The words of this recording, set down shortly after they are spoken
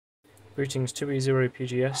Greetings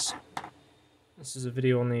 2E0PGS. This is a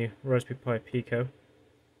video on the Raspberry Pi Pico.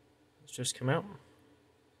 It's just come out.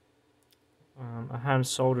 I hand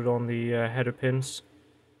soldered on the header pins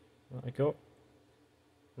that I got.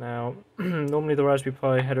 Now, normally the Raspberry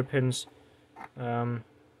Pi header pins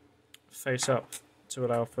face up to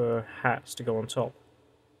allow for hats to go on top.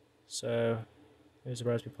 So here's a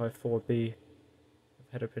Raspberry Pi 4B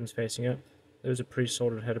header pins facing up. Those are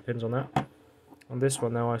pre-soldered header pins on that. On this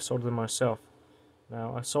one now I soldered them myself.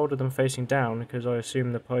 Now I soldered them facing down because I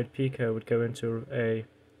assumed the Pi Pico would go into a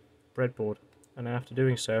breadboard, and after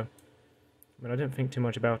doing so, I didn't think too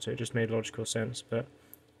much about it, it just made logical sense, but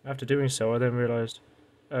after doing so I then realised,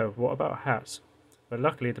 oh, what about hats? But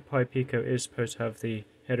luckily the Pi Pico is supposed to have the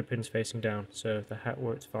header pins facing down, so the hat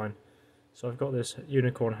works fine. So I've got this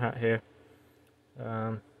unicorn hat here,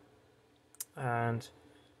 and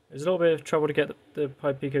there's a little bit of trouble to get the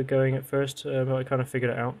Pi Pico going at first, but I kind of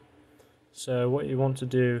figured it out. So what you want to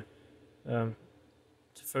do to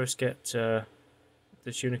first get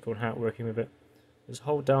this unicorn hat working with it is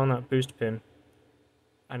hold down that boost pin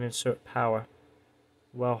and insert power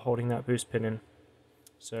while holding that boost pin in.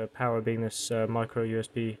 So power being this micro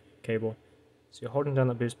USB cable. So you're holding down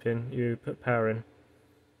that boost pin, you put power in,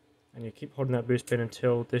 and you keep holding that boost pin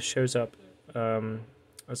until this shows up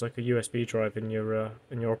as like a USB drive in your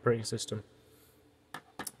operating system.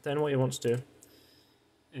 Then what you want to do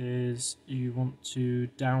is you want to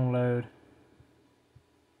download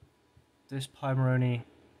this Pimoroni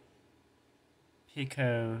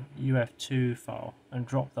Pico UF2 file and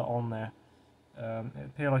drop that on there. It'll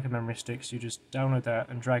appear like a memory stick, so you just download that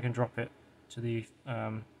and drag and drop it to the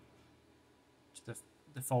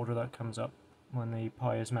folder that comes up when the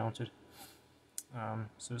Pi is mounted.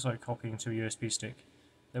 So it's like copying to a USB stick.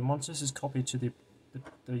 Then once this is copied to the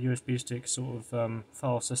USB stick sort of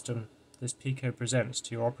file system this Pico presents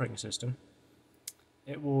to your operating system,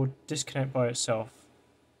 it will disconnect by itself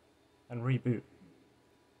and reboot,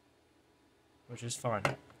 which is fine.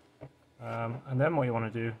 And then what you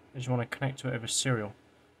want to do is you want to connect to it over serial.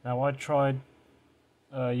 Now I tried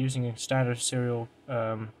using standard serial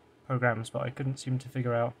programs, but I couldn't seem to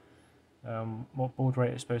figure out what baud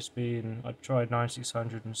rate it's supposed to be, and I tried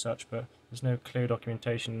 9600 and such, but there's no clear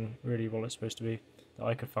documentation really what it's supposed to be that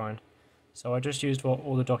I could find. So I just used what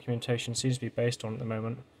all the documentation seems to be based on at the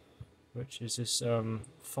moment, which is this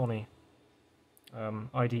Phony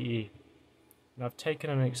IDE. And I've taken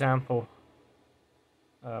an example,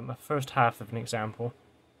 a first half of an example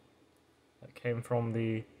that came from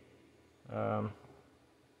the I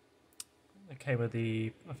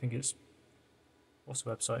think it's, what's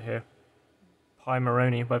the website here?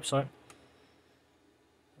 Pimoroni website.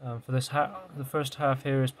 For this the first half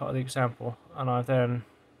here is part of the example, and I've then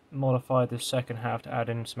modified the second half to add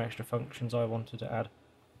in some extra functions I wanted to add.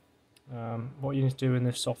 What you need to do in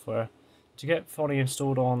this software to get Phony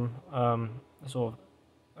installed on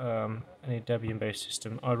any Debian-based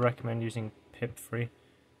system, I recommend using pip3.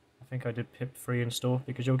 I think I did pip3 install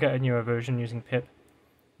because you'll get a newer version using pip.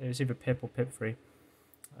 It's either pip or pip3.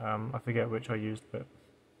 I forget which I used, but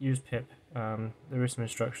use pip. There is some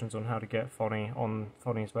instructions on how to get Phony on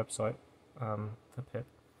Phony's website for pip.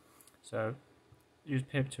 So use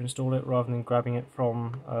pip to install it rather than grabbing it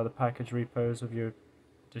from the package repos of your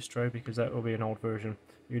distro, because that will be an old version.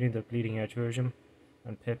 You need the bleeding edge version,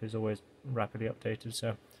 and pip is always rapidly updated.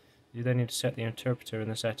 So you then need to set the interpreter in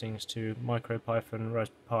the settings to MicroPython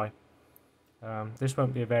Raspberry Pi. This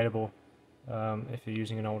won't be available if you're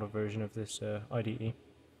using an older version of this IDE.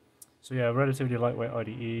 So yeah, relatively lightweight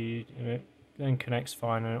IDE, it then connects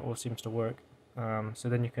fine and it all seems to work. So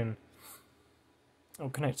then you can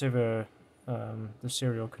connect over the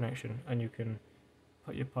serial connection, and you can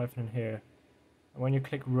put your Python in here. And when you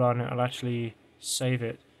click run, it'll actually save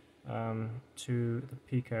it to the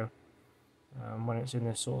Pico when it's in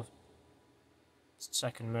this sort of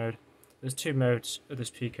second mode. There's two modes of this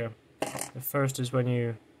Pico. The first is when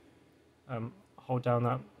you hold down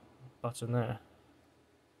that button there,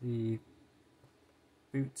 the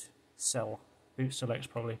boot select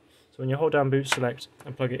probably. So when you hold down boot select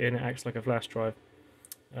and plug it in, it acts like a flash drive.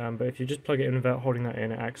 But if you just plug it in without holding that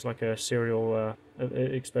in, it acts like a serial,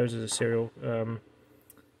 it exposes a serial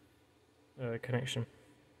connection.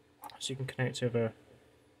 So you can connect over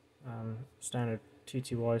standard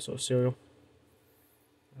TTY sort of serial,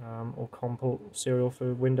 or COM port serial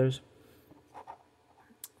for Windows.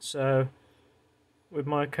 So with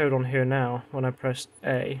my code on here now, when I press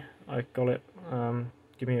A, I got it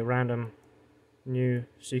give me a random new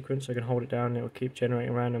sequence. I can hold it down and it will keep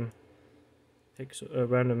generating random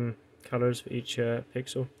random colors for each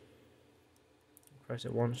pixel. Press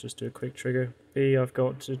it once, just do a quick trigger. B, I've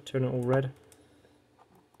got to turn it all red.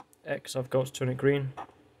 X, I've got to turn it green.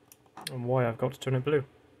 And Y, I've got to turn it blue.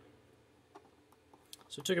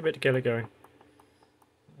 So it took a bit to get it going.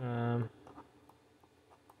 And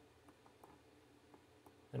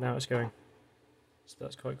now it's going. So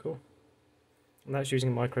that's quite cool. And that's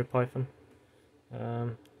using MicroPython.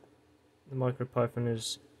 The MicroPython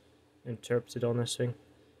is interpreted on this thing.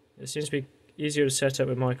 It seems to be easier to set up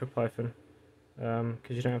with MicroPython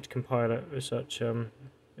because you don't have to compile it as such. It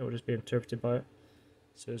will just be interpreted by it.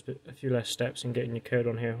 So there's a few less steps in getting your code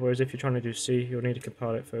on here. Whereas if you're trying to do C, you'll need to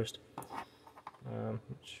compile it first,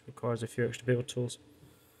 which requires a few extra build tools.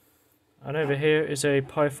 And over here is a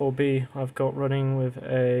Pi4B I've got running with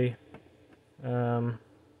a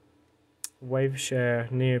Waveshare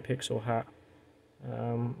NeoPixel hat.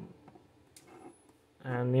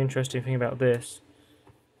 And the interesting thing about this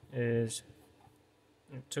is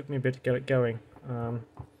it took me a bit to get it going on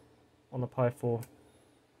the Pi 4,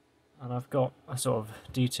 and I've got a sort of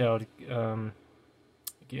detailed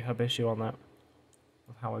GitHub issue on that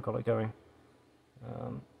of how I got it going.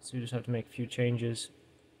 So you just have to make a few changes.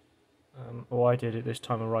 Or I did at this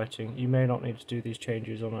time of writing. You may not need to do these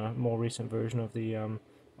changes on a more recent version of the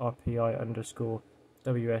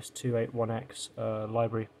RPI_WS281X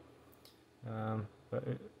library. But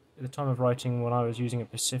at the time of writing, when I was using a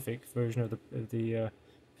Pacific version of the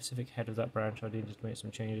Pacific head of that branch, I needed to make some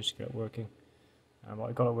changes to get it working. But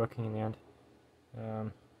I got it working in the end.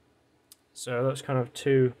 So that's kind of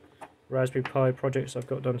 2 Raspberry Pi projects I've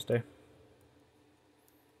got done today.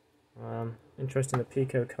 Interesting that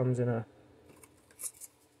Pico comes in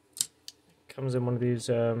one of these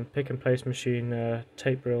pick and place machine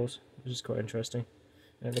tape reels, which is quite interesting.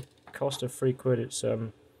 And the cost of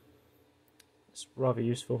 £3, it's rather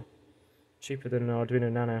useful, cheaper than an Arduino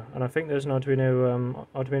Nano. And I think there's an Arduino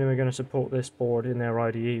are going to support this board in their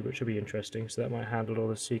IDE, which will be interesting. So that might handle all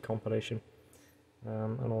the C compilation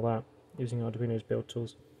and all that using Arduino's build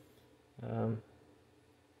tools.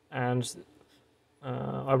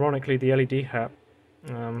 Ironically, the LED hat,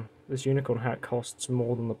 this Unicorn hat, costs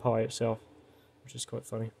more than the Pi itself, which is quite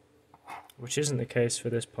funny. Which isn't the case for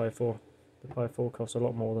this Pi 4. The Pi 4 costs a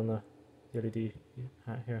lot more than the LED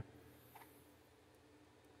hat here.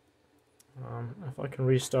 If I can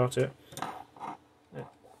restart it,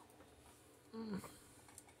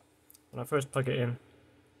 when I first plug it in,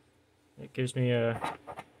 it gives me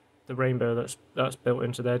the rainbow that's built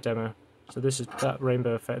into their demo. So that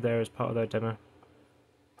rainbow effect there is part of their demo.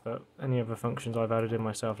 But any other functions I've added in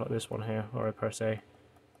myself, like this one here, or I press A.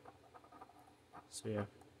 So yeah.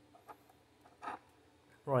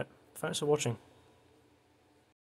 Right, thanks for watching.